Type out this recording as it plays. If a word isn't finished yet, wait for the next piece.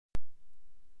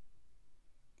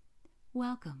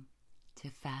Welcome to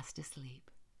Fast Asleep.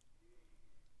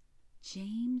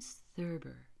 James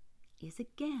Thurber is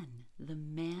again the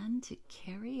man to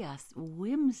carry us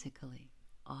whimsically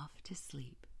off to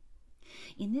sleep.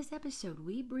 In this episode,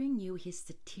 we bring you his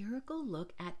satirical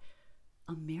look at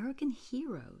American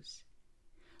heroes.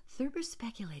 Thurber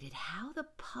speculated how the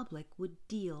public would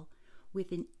deal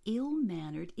with an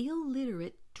ill-mannered,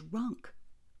 illiterate drunk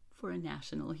for a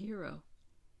national hero.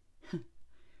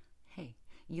 Hey,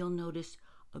 you'll notice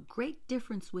a great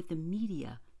difference with the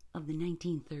media of the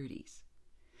 1930s.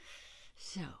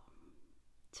 So,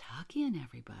 tuck in,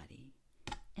 everybody,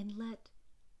 and let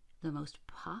the most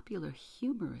popular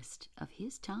humorist of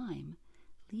his time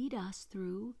lead us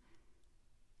through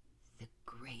the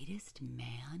greatest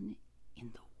man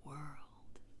in the world.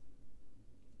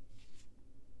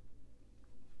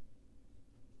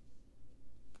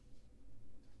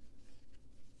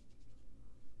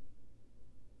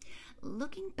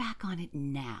 Looking back on it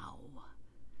now,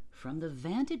 from the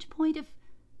vantage point of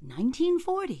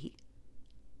 1940,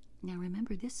 now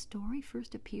remember this story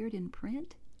first appeared in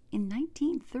print in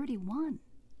 1931.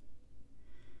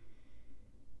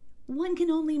 One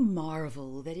can only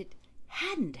marvel that it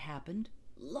hadn't happened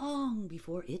long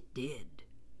before it did.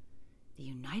 The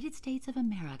United States of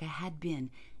America had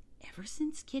been, ever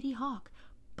since Kitty Hawk,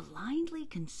 blindly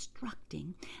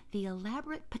constructing the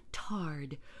elaborate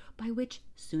petard by which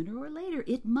sooner or later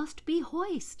it must be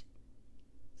hoist.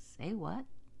 Say what?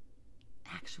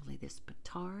 Actually, this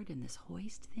petard and this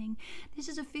hoist thing, this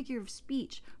is a figure of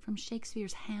speech from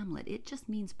Shakespeare's Hamlet. It just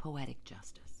means poetic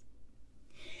justice.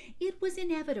 It was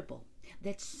inevitable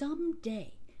that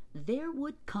someday there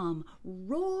would come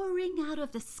roaring out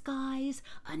of the skies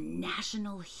a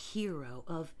national hero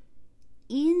of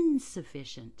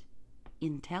insufficient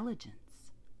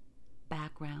intelligence,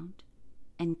 background,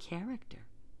 and character,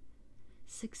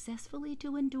 successfully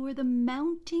to endure the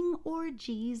mounting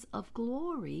orgies of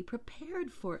glory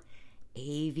prepared for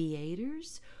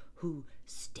aviators who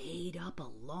stayed up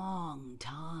a long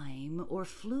time or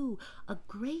flew a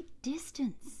great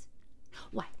distance.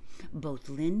 Why, both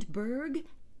Lindbergh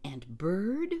and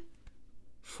Byrd,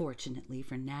 fortunately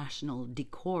for national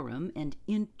decorum and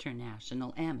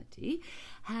international amity,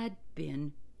 had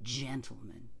been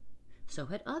gentlemen. So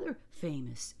had other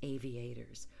famous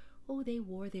aviators. Oh, they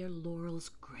wore their laurels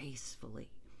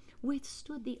gracefully,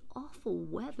 withstood the awful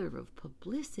weather of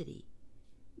publicity,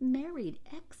 married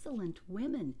excellent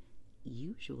women,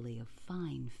 usually of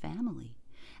fine family,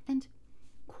 and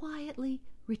quietly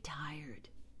retired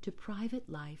to private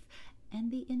life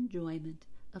and the enjoyment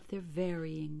of their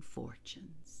varying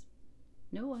fortunes.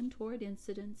 No untoward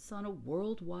incidents on a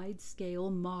worldwide scale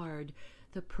marred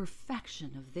the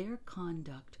perfection of their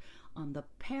conduct on the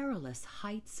perilous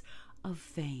heights of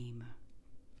fame.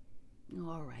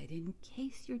 All right, in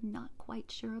case you're not quite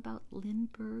sure about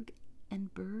Lindbergh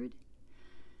and Byrd,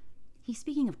 he's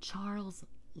speaking of Charles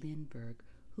Lindbergh,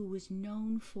 who was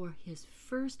known for his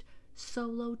first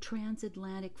solo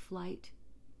transatlantic flight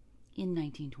in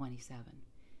 1927.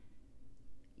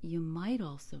 You might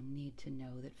also need to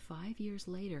know that 5 years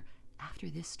later, after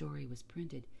this story was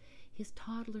printed, his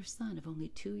toddler son of only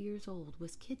 2 years old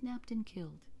was kidnapped and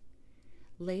killed.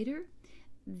 Later,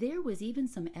 there was even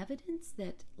some evidence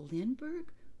that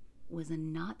Lindbergh was a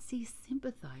Nazi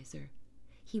sympathizer.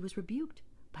 He was rebuked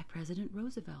by President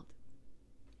Roosevelt.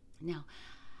 Now,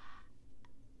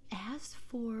 as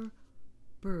for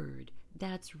Byrd,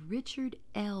 that's Richard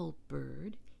L.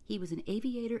 Byrd. He was an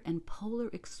aviator and polar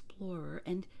explorer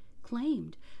and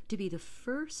claimed to be the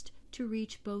first to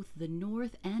reach both the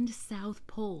North and South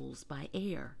Poles by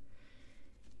air.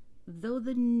 Though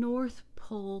the North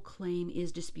Pole claim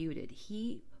is disputed,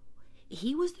 he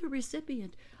was the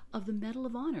recipient of the Medal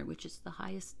of Honor, which is the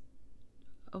highest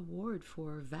award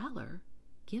for valor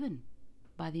given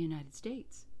by the United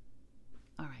States.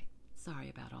 All right, sorry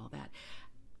about all that.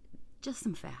 Just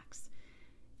some facts.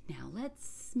 Now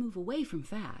let's move away from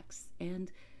facts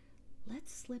and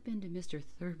let's slip into Mr.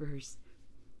 Thurber's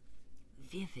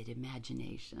vivid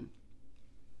imagination.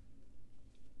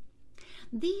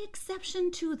 The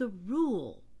exception to the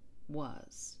rule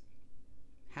was,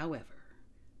 however,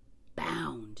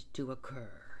 bound to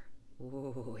occur.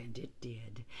 Oh, and it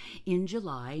did. In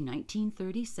July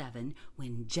 1937,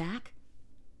 when Jack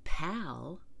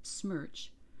Pal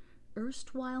Smirch,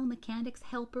 erstwhile mechanic's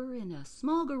helper in a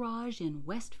small garage in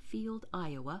Westfield,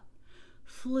 Iowa,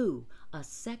 flew a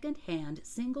second-hand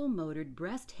single-motored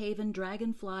Breasthaven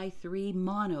Dragonfly 3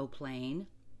 monoplane,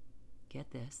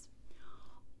 get this,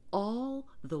 all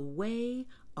the way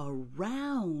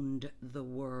around the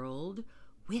world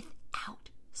without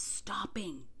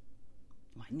stopping.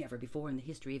 Why, never before in the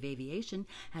history of aviation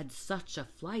had such a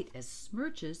flight as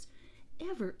Smirch's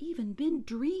ever even been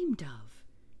dreamed of.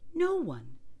 No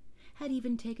one had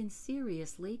even taken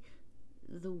seriously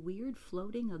the weird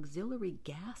floating auxiliary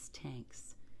gas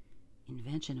tanks,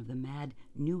 invention of the mad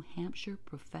New Hampshire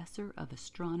professor of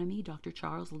astronomy, Dr.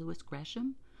 Charles Lewis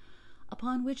Gresham,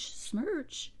 upon which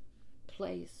Smirch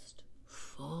placed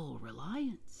full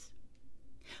reliance.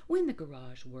 When the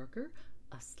garage worker,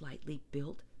 a slightly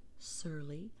built,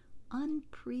 surly,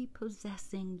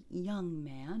 unprepossessing young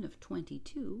man of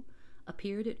 22,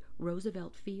 appeared at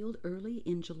Roosevelt Field early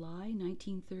in July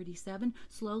 1937,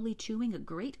 slowly chewing a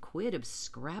great quid of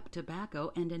scrap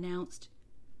tobacco, and announced,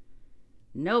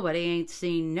 "Nobody ain't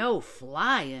seen no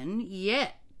flyin'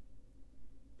 yet."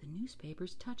 The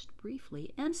newspapers touched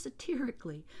briefly and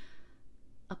satirically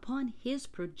upon his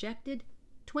projected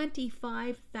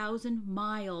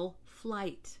 25,000-mile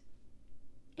flight.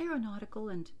 Aeronautical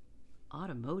and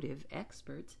automotive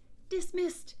experts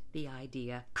dismissed the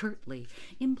idea curtly,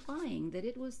 implying that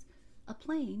it was a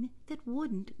plane that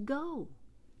wouldn't go.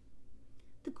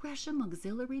 The Gresham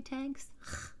auxiliary tanks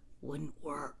wouldn't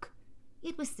work.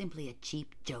 It was simply a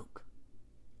cheap joke.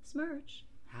 Smirch,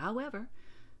 however,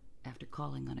 after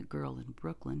calling on a girl in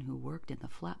Brooklyn who worked in the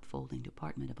flap-folding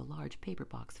department of a large paper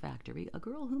box factory, a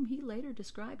girl whom he later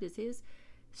described as his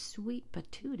sweet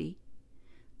patootie,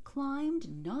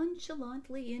 climbed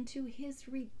nonchalantly into his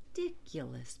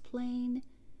ridiculous plane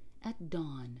at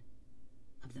dawn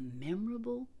of the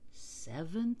memorable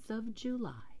 7th of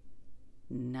July,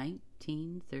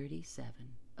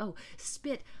 1937. Oh,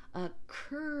 spit a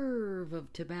curve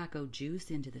of tobacco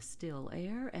juice into the still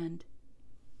air and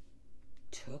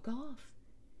took off,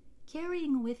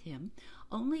 carrying with him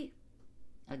only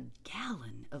a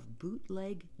gallon of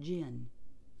bootleg gin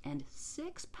and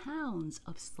 6 pounds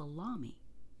of salami.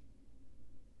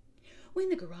 When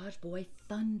the garage boy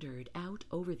thundered out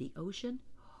over the ocean,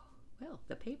 well,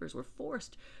 the papers were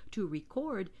forced to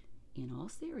record, in all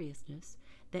seriousness,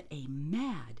 that a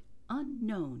mad,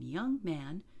 unknown young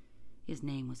man, his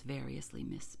name was variously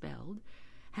misspelled,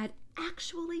 had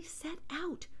actually set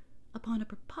out upon a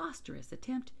preposterous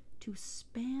attempt to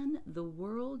span the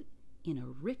world in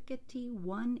a rickety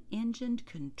one-engined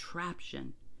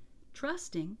contraption,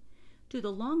 trusting to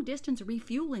the long-distance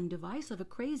refueling device of a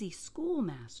crazy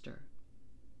schoolmaster.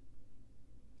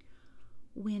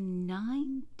 When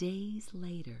 9 days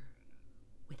later,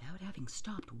 without having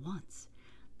stopped once,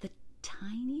 the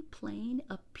tiny plane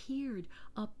appeared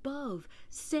above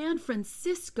San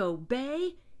Francisco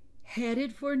Bay,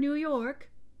 headed for New York,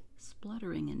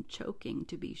 spluttering and choking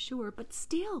to be sure, but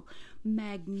still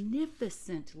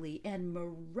magnificently and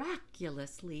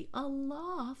miraculously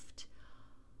aloft,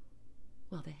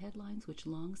 while the headlines which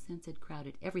long since had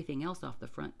crowded everything else off the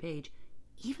front page,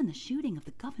 even the shooting of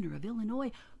the governor of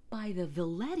Illinois by the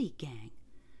Villetti gang,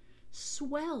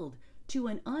 swelled to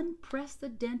an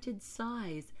unprecedented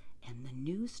size, and the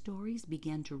news stories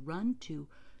began to run to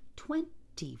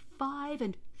 25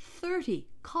 and 30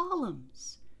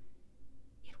 columns.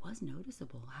 It was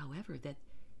noticeable, however, that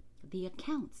the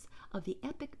accounts of the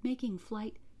epic-making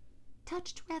flight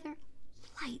touched rather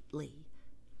lightly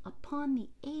upon the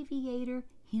aviator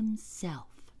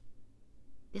himself.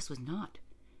 This was not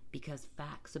because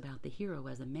facts about the hero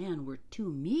as a man were too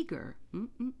meager,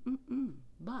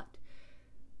 but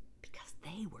because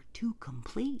they were too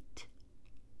complete.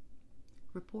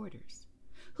 Reporters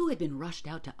who had been rushed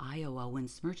out to Iowa when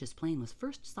Smirch's plane was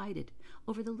first sighted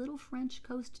over the little French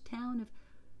coast town of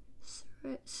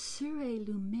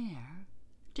Sur-et-Lumière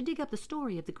to dig up the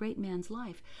story of the great man's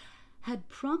life, had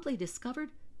promptly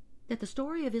discovered that the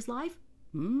story of his life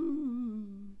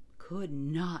could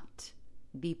not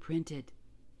be printed.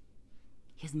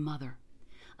 His mother,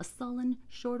 a sullen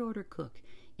short-order cook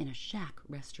in a shack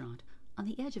restaurant on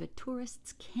the edge of a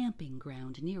tourist's camping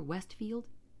ground near Westfield,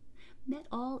 met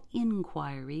all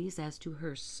inquiries as to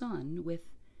her son with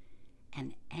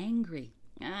an angry,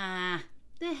 "The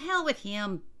hell with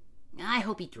him. I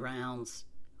hope he drowns."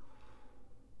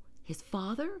 His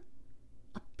father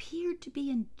appeared to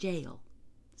be in jail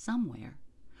somewhere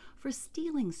for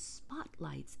stealing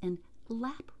spotlights and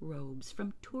lap robes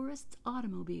from tourists'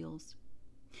 automobiles.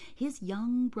 His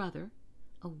young brother,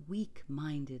 a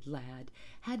weak-minded lad,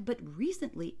 had but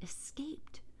recently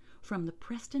escaped from the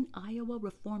Preston, Iowa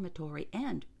reformatory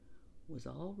and was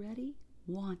already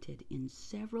wanted in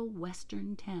several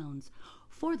western towns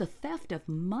for the theft of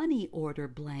money order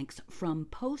blanks from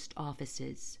post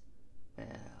offices.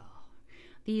 Well,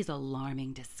 these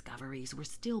alarming discoveries were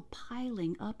still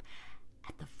piling up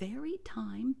at the very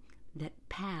time that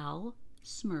Pal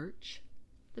Smirch,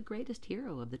 the greatest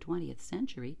hero of the 20th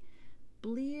century,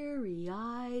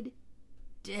 bleary-eyed,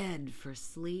 dead for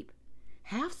sleep,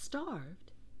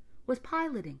 half-starved, was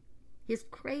piloting his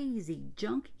crazy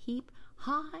junk heap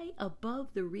high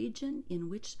above the region in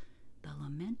which the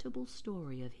lamentable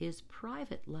story of his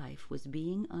private life was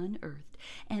being unearthed,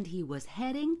 and he was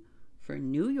heading for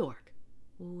New York,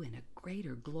 in a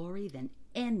greater glory than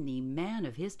any man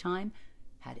of his time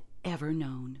had ever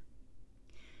known.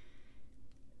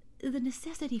 The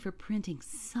necessity for printing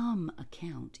some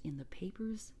account in the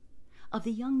papers of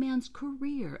the young man's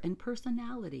career and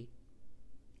personality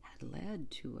had led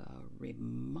to a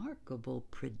remarkable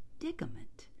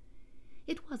predicament.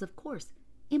 It was, of course,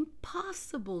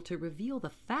 impossible to reveal the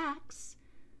facts,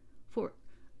 for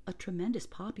a tremendous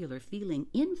popular feeling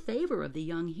in favor of the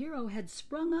young hero had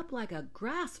sprung up like a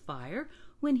grass fire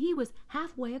when he was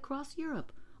halfway across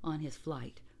Europe on his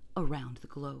flight around the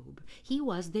globe. He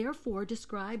was therefore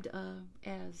described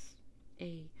as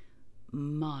a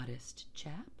modest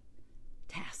chap,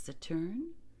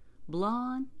 taciturn,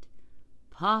 blonde,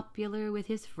 popular with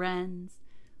his friends,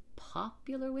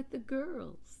 popular with the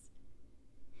girls.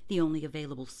 The only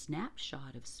available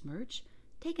snapshot of Smirch,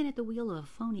 taken at the wheel of a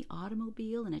phony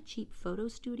automobile in a cheap photo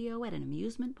studio at an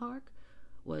amusement park,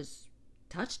 was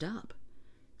touched up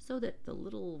so that the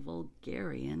little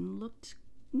vulgarian looked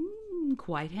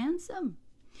quite handsome.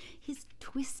 His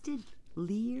twisted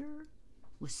leer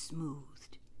was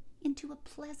smoothed into a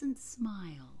pleasant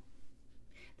smile.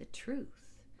 The truth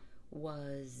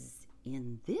was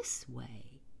in this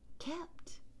way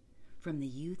kept from the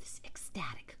youth's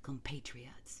ecstatic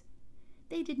compatriots.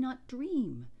 They did not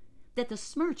dream that the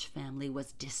Smirch family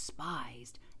was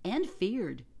despised and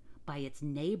feared by its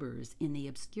neighbors in the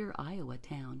obscure Iowa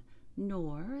town,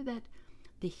 nor that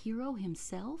the hero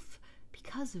himself,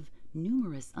 because of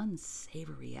numerous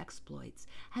unsavory exploits,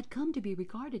 had come to be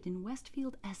regarded in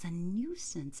Westfield as a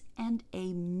nuisance and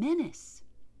a menace.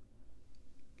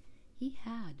 He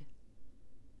had,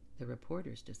 the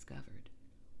reporters discovered,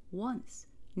 once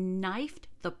knifed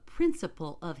the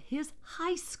principal of his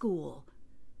high school.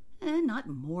 Not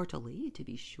mortally, to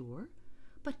be sure,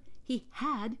 but he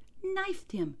had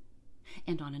knifed him,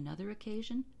 and on another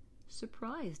occasion,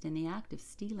 surprised in the act of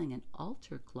stealing an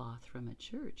altar cloth from a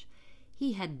church,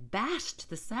 he had bashed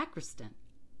the sacristan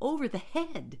over the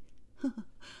head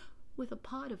with a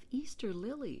pot of Easter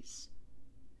lilies.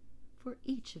 For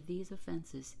each of these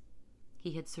offenses,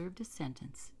 he had served a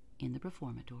sentence in the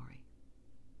reformatory.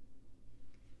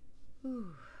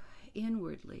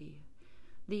 Inwardly,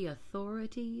 the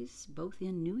authorities, both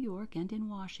in New York and in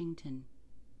Washington,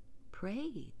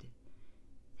 prayed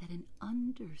that an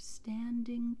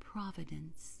understanding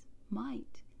providence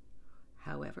might,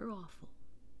 however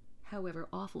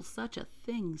awful such a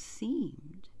thing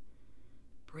seemed,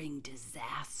 bring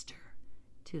disaster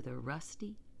to the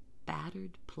rusty,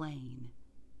 battered plane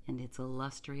and its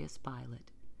illustrious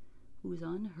pilot, whose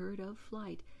unheard-of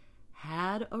flight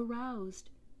had aroused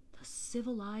the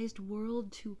civilized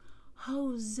world to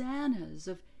hosannas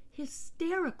of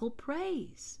hysterical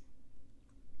praise.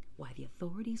 Why, the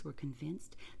authorities were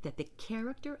convinced that the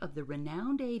character of the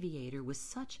renowned aviator was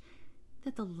such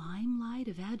that the limelight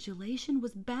of adulation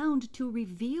was bound to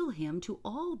reveal him to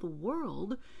all the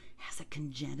world as a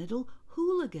congenital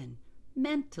hooligan,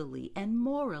 mentally and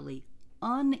morally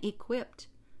unequipped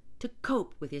to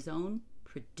cope with his own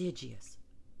prodigious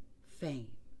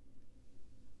fame.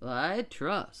 "I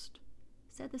trust,"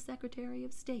 said the Secretary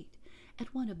of State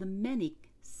at one of the many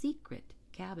secret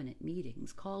cabinet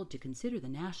meetings called to consider the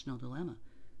national dilemma,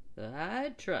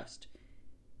 "I trust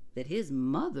that his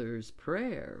mother's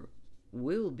prayer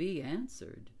will be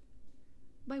answered,"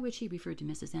 by which he referred to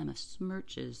Mrs. Emma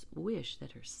Smirch's wish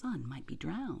that her son might be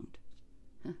drowned.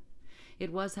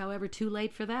 It was, however, too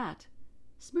late for that.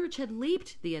 Smirch had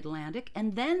leaped the Atlantic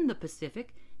and then the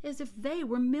Pacific as if they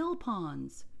were mill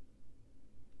ponds.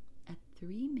 At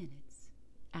 3 minutes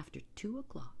after 2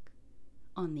 o'clock,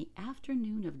 on the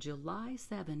afternoon of July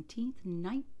 17th,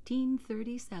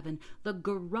 1937, the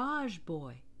garage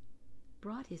boy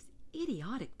brought his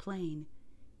idiotic plane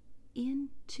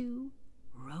into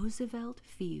Roosevelt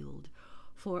Field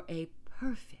for a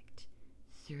perfect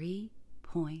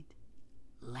 3-point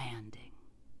landing.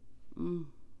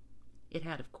 It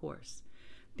had, of course,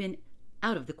 been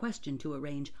out of the question to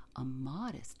arrange a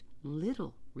modest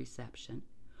little reception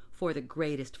for the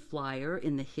greatest flyer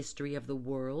in the history of the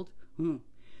world.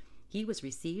 He was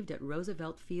received at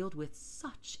Roosevelt Field with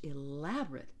such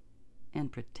elaborate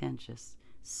and pretentious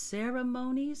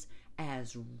ceremonies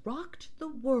as rocked the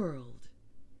world.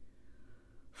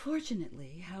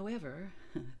 Fortunately, however,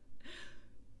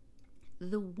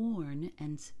 the worn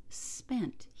and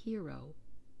spent hero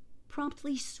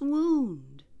promptly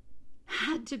swooned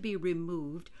had to be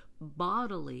removed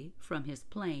bodily from his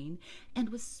plane and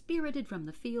was spirited from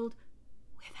the field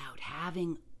without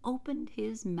having opened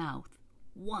his mouth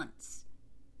once.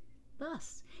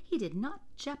 Thus, he did not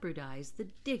jeopardize the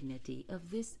dignity of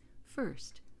this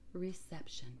first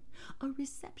reception, a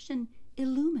reception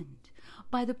illumined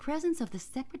by the presence of the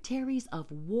Secretaries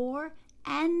of War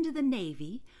and the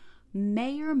Navy,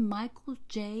 Mayor Michael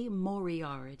J.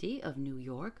 Moriarty of New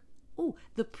York,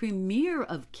 the Premier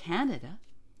of Canada,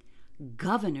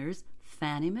 Governors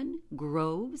Fannyman,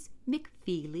 Groves,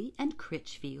 McFeely, and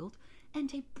Critchfield,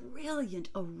 and a brilliant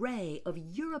array of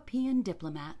European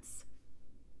diplomats.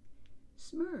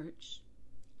 Smirch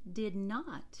did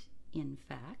not, in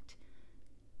fact,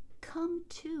 come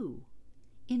to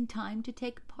in time to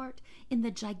take part in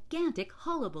the gigantic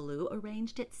hullabaloo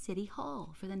arranged at City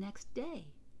Hall for the next day.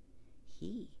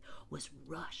 He was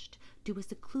rushed to a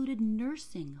secluded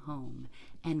nursing home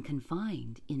and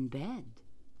confined in bed.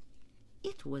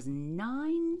 It was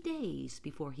 9 days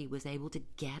before he was able to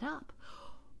get up,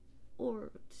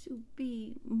 or to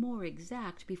be more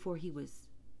exact, before he was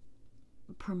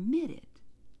permitted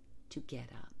to get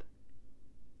up.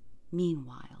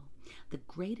 Meanwhile, the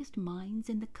greatest minds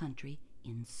in the country,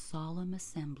 in solemn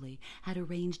assembly, had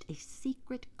arranged a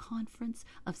secret conference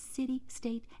of city,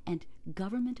 state, and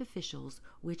government officials,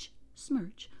 which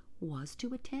Smirch was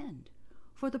to attend,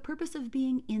 for the purpose of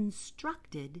being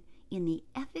instructed in the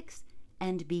ethics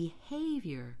and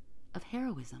behavior of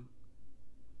heroism.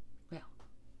 Well,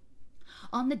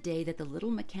 on the day that the little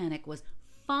mechanic was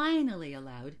finally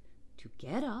allowed to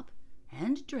get up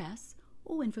and dress,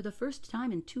 and for the first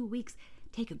time in 2 weeks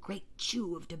take a great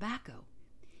chew of tobacco,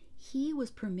 he was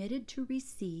permitted to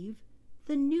receive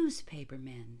the newspaper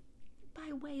men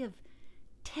by way of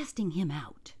testing him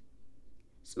out.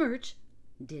 Smirch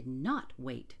did not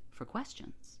wait for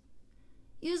questions.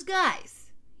 "Yous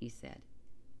guys," he said,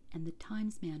 and the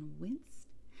Times man winced,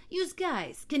 "yous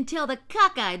guys can tell the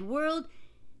cockeyed world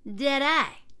that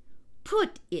I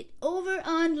put it over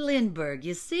on Lindbergh,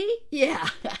 you see? Yeah,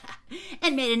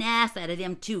 and made an ass out of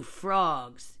them 2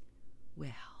 frogs.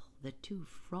 Well, the 2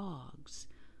 frogs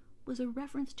was a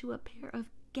reference to a pair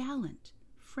of gallant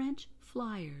French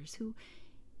flyers who,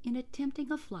 in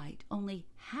attempting a flight only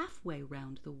halfway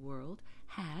round the world,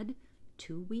 had,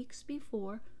 2 weeks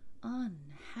before,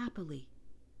 unhappily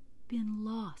been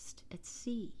lost at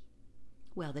sea.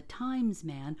 Well, the Times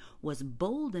man was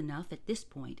bold enough at this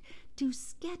point to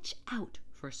sketch out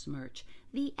for Smirch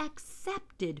the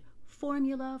accepted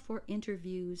formula for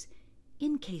interviews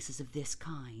in cases of this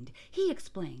kind. He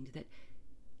explained that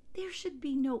there should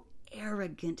be no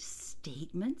arrogant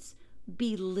statements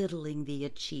belittling the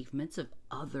achievements of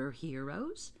other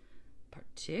heroes,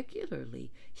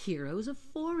 particularly heroes of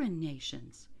foreign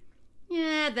nations.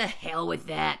 "Yeah, the hell with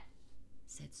that,"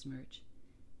 said Smirch.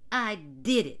 "I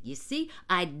did it, you see?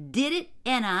 I did it,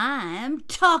 and I'm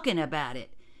talking about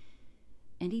it."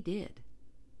 And he did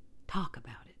talk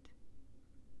about it.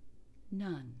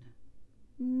 None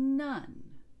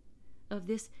of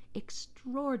this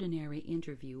extraordinary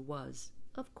interview was,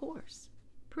 of course,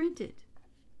 printed.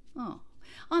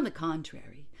 On the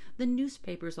contrary, the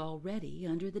newspapers already,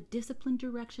 under the disciplined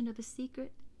direction of a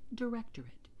secret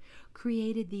directorate,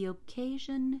 created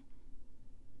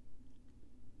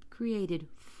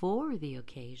for the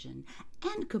occasion,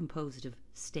 and composed of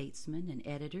statesmen and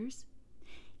editors,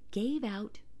 gave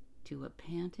out to a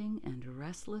panting and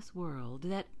restless world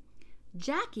that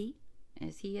Jackie,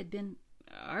 as he had been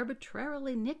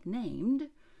arbitrarily nicknamed,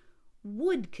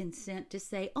 would consent to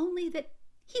say only that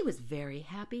he was very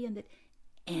happy and that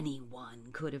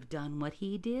anyone could have done what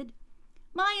he did.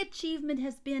 "My achievement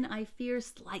has been, I fear,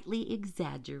 slightly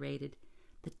exaggerated,"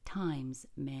 the Times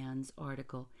man's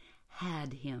article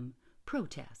had him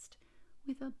protest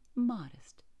with a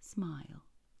modest smile.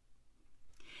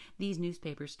 These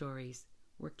newspaper stories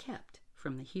were kept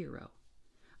from the hero,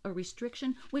 a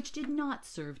restriction which did not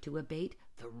serve to abate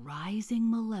the rising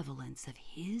malevolence of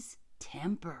his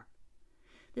temper.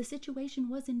 The situation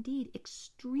was indeed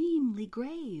extremely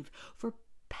grave, for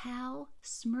Pal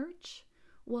Smirch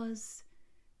was,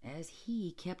 as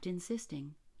he kept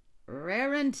insisting,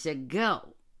 raring to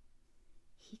go.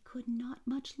 He could not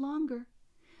much longer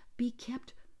be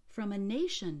kept from a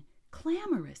nation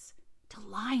clamorous to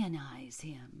lionize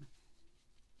him.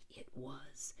 It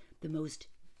was the most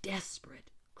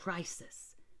desperate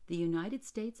crisis the United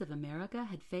States of America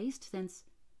had faced since,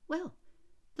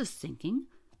 the sinking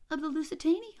of the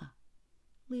Lusitania,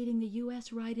 leading the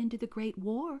U.S. right into the Great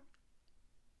War.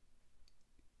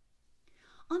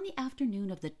 On the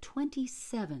afternoon of the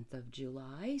 27th of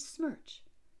July, Smirch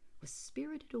was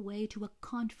spirited away to a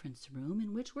conference room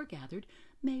in which were gathered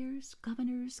mayors,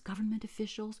 governors, government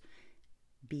officials,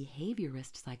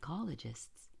 behaviorist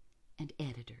psychologists, and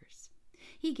editors.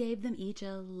 He gave them each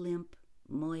a limp,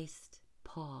 moist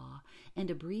paw and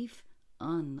a brief,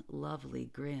 unlovely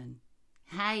grin.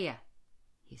 "Hiya,"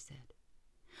 he said.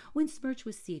 When Smirch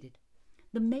was seated,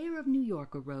 the mayor of New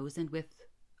York arose and, with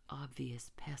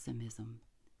obvious pessimism,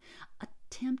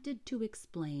 attempted to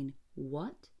explain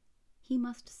what he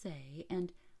must say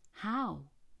and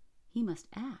how he must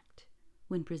act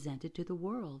when presented to the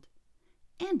world,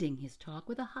 ending his talk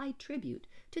with a high tribute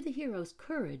to the hero's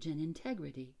courage and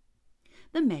integrity.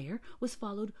 The mayor was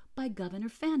followed by Governor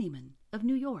Fannyman of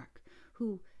New York,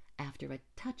 who, after a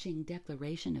touching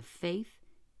declaration of faith,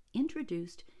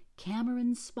 introduced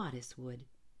Cameron Spottiswoode,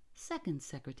 second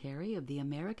secretary of the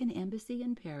American Embassy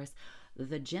in Paris,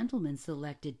 the gentleman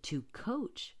selected to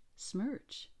coach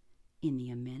Smirch in the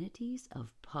amenities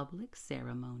of public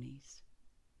ceremonies.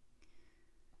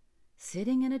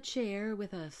 Sitting in a chair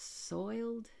with a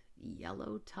soiled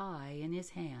yellow tie in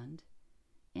his hand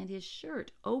and his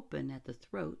shirt open at the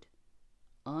throat,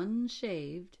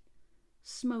 unshaved,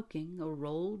 smoking a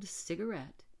rolled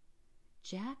cigarette,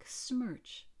 Jack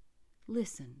Smirch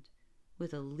listened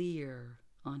with a leer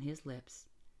on his lips.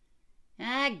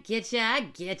 I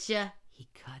getcha, he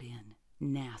cut in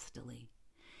nastily.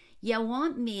 You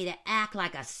want me to act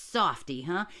like a softy,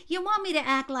 huh? You want me to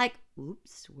act like,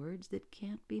 oops, words that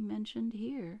can't be mentioned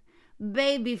here,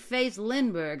 baby-face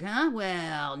Lindbergh, huh?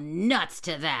 Well, nuts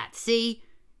to that, see?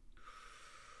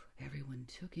 Everyone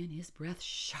took in his breath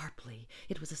sharply.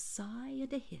 It was a sigh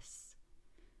and a hiss.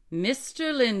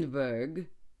 Mr. Lindbergh,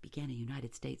 began a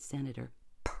United States senator,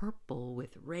 purple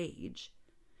with rage.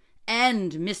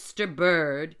 And Mr.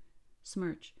 Bird,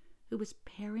 Smirch, who was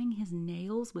paring his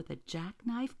nails with a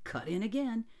jackknife, cut in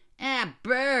again. Ah,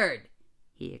 Bird,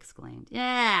 he exclaimed.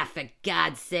 Ah, for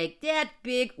God's sake, that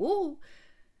big... Ooh!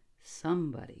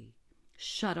 Somebody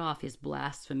shut off his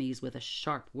blasphemies with a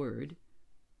sharp word.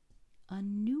 A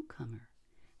newcomer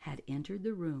had entered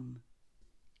the room.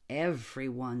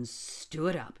 Everyone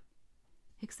stood up,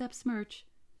 except Smirch,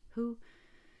 who,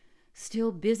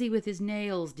 still busy with his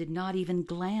nails, did not even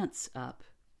glance up.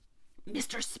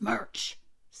 Mr. Smirch,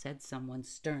 said someone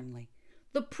sternly,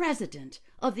 the President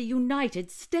of the United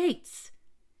States.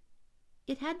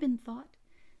 It had been thought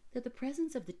that the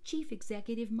presence of the chief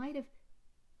executive might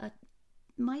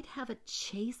have a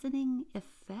chastening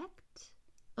effect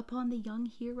upon the young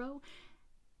hero,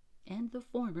 and the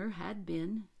former had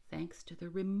been, thanks to the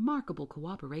remarkable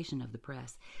cooperation of the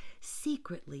press,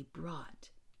 secretly brought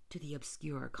to the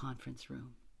obscure conference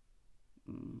room.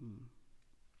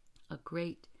 A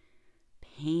great,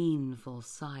 painful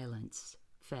silence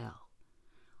fell.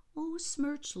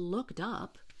 Smirch looked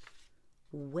up,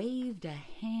 waved a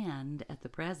hand at the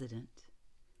president.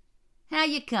 How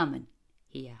you coming?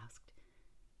 He asked,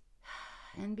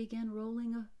 and began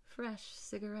rolling a fresh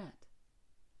cigarette.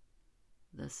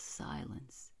 The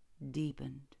silence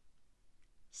deepened.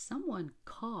 Someone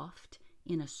coughed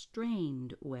in a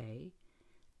strained way.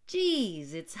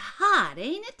 Geez, it's hot,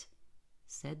 ain't it?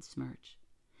 Said Smirch.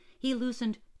 He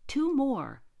loosened 2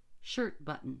 more shirt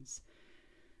buttons,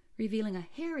 revealing a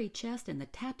hairy chest and the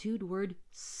tattooed word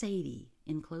Sadie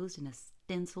enclosed in a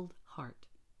stenciled heart.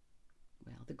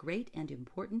 Well, the great and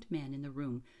important man in the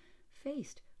room,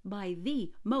 faced by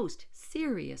the most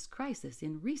serious crisis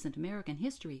in recent American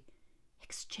history,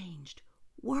 exchanged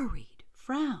worried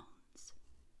frowns.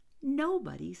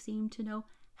 Nobody seemed to know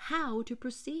how to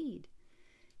proceed.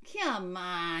 Come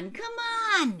on,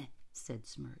 said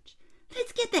Smirch.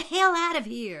 Let's get the hell out of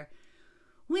here.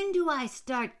 When do I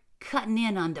start cutting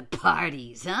in on the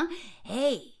parties, huh?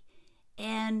 Hey,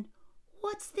 and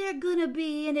what's there gonna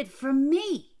be in it for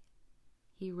me?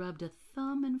 He rubbed a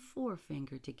thumb and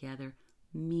forefinger together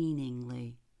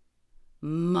meaningly.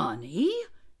 Money?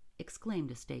 Exclaimed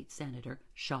a state senator,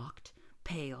 shocked,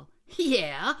 pale.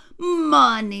 Yeah,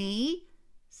 money,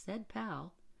 said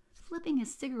Pal, flipping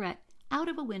his cigarette out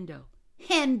of a window.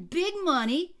 And big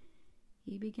money.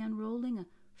 He began rolling a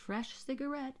fresh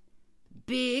cigarette.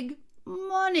 Big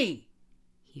money,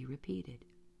 he repeated,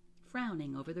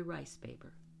 frowning over the rice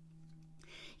paper.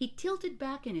 He tilted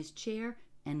back in his chair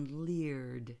and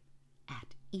leered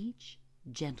at each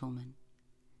gentleman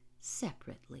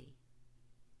separately.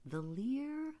 The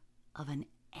leer of an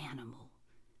animal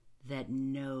that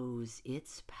knows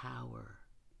its power.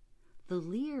 The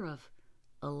leer of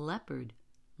a leopard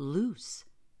loose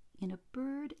in a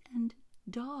bird and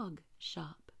dog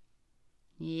shop.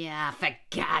 Yeah, for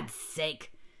God's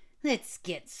sake, let's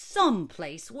get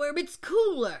someplace where it's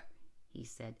cooler, he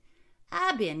said.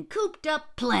 I've been cooped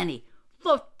up plenty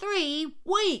for 3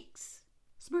 weeks.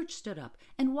 Smirch stood up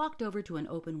and walked over to an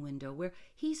open window where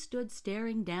he stood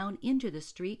staring down into the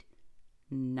street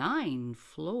 9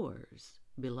 floors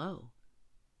below.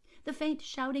 The faint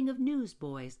shouting of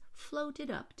newsboys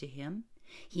floated up to him.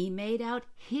 He made out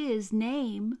his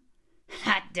name.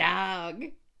 "Hot dog!"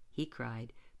 he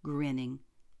cried, grinning,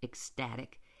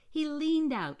 ecstatic. He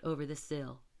leaned out over the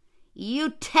sill. "You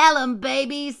tell 'em,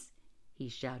 babies!" he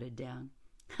shouted down.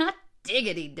 "Hot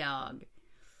diggity dog!"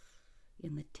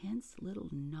 In the tense little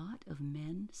knot of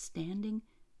men standing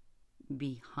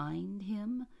behind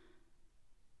him,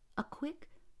 a quick,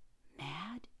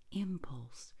 mad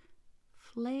impulse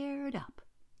flared up.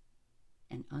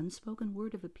 An unspoken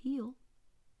word of appeal,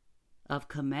 of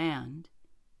command,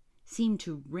 seemed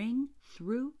to ring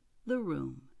through the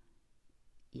room,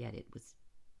 yet it was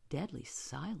deadly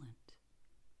silent.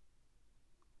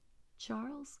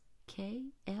 Charles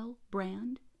K. L.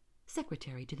 Brand,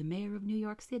 secretary to the mayor of New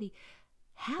York City,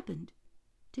 happened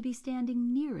to be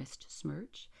standing nearest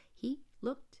Smirch. He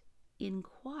looked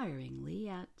inquiringly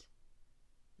at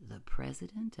the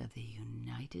President of the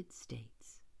United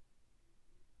States.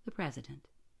 The President,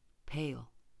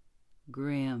 pale,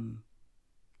 grim,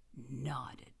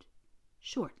 nodded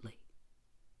shortly.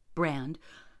 Brand,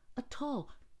 a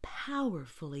tall,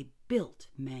 powerfully built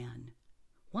man,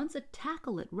 once a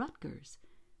tackle at Rutgers,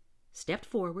 stepped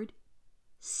forward,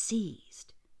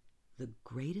 seized the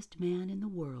greatest man in the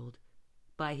world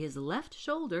by his left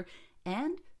shoulder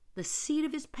and the seat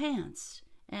of his pants,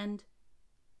 and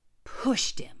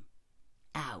pushed him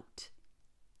out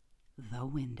the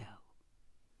window.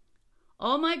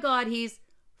 "Oh, my God, he's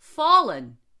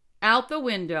fallen out the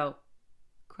window!"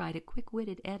 cried a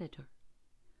quick-witted editor.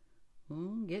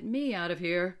 "Get me out of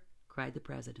here!" cried the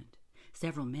president.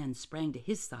 Several men sprang to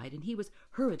his side, and he was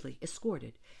hurriedly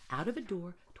escorted out of a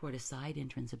door toward a side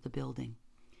entrance of the building.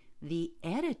 The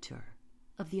editor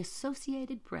of the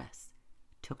Associated Press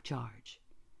took charge.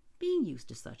 Being used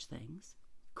to such things,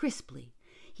 crisply,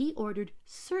 he ordered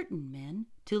certain men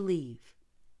to leave,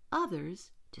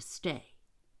 others to stay.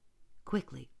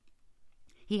 Quickly,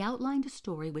 he outlined a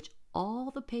story which all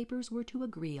the papers were to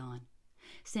agree on,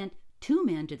 sent 2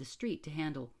 men to the street to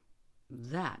handle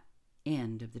that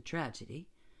end of the tragedy,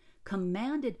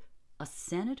 commanded a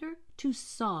senator to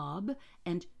sob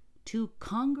and 2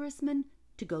 congressmen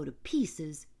to go to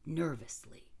pieces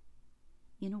nervously.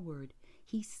 In a word,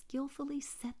 he skillfully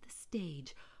set the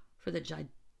stage for the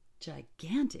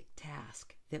gigantic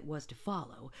task that was to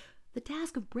follow, the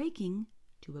task of breaking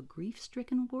to a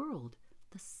grief-stricken world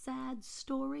the sad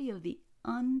story of the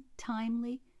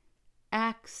untimely,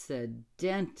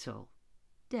 accidental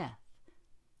death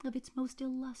of its most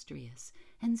illustrious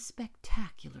and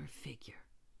spectacular figure.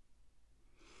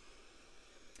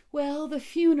 Well, the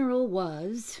funeral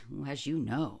was, as you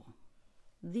know,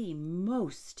 the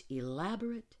most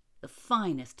elaborate, the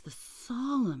finest, the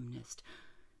solemnest,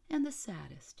 and the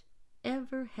saddest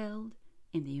ever held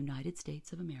in the United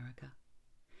States of America.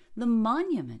 The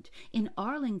monument in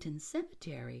Arlington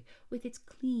Cemetery, with its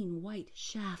clean white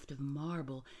shaft of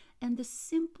marble and the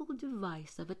simple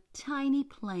device of a tiny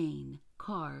plane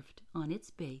carved on its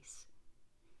base,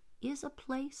 is a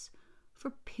place for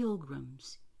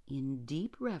pilgrims in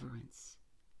deep reverence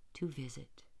to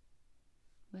visit.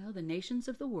 Well, the nations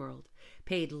of the world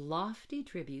paid lofty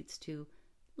tributes to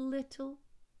little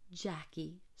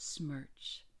Jackie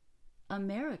Smirch,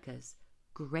 America's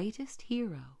greatest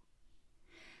hero.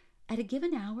 At a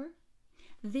given hour,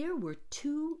 there were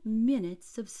 2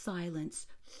 minutes of silence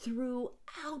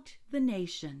throughout the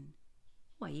nation.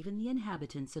 Why, even the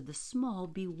inhabitants of the small,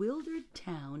 bewildered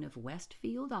town of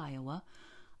Westfield, Iowa,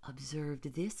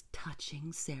 observed this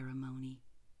touching ceremony.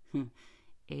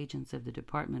 Agents of the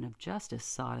Department of Justice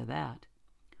saw to that.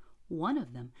 One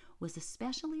of them was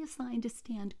especially assigned to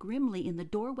stand grimly in the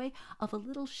doorway of a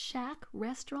little shack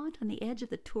restaurant on the edge of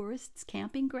the tourists'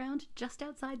 camping ground just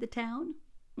outside the town.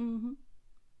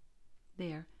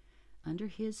 There, under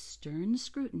his stern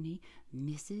scrutiny,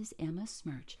 Mrs. Emma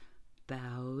Smirch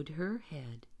bowed her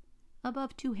head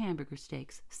above 2 hamburger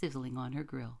steaks sizzling on her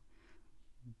grill,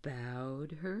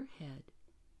 bowed her head,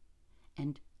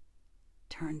 and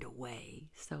turned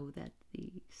away so that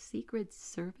the Secret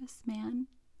Service man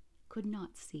could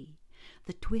not see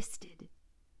the twisted,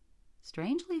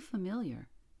 strangely familiar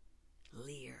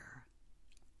leer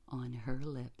on her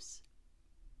lips.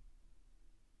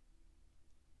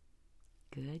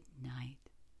 Good night.